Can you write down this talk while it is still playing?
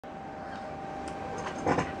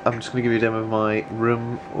I'm just going to give you a demo of my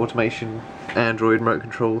room automation Android remote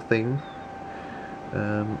control thing.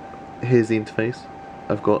 Here's the interface.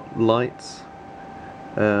 I've got lights,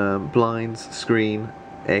 blinds, screen,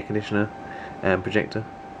 air conditioner and projector.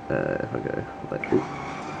 If I go like, ooh,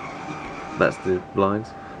 that's the blinds.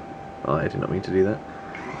 Oh, I did not mean to do that.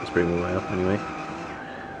 Let's bring them all the way up anyway.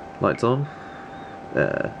 Lights on,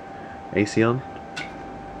 AC on.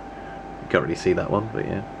 You can't really see that one, but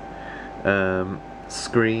yeah.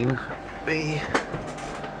 Screen B.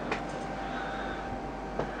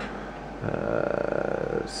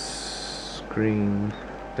 Screen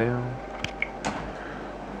down.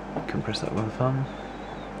 Can press that with a thumb.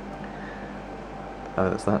 Oh,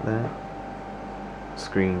 that's that there.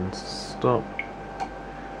 Screen stop.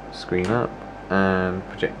 Screen up. And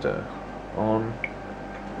projector on.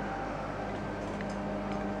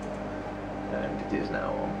 And it is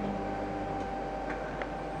now on.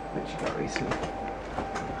 Which you can't really see.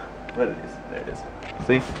 Well, it is. There it is.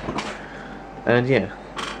 See? And yeah,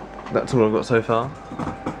 that's all I've got so far.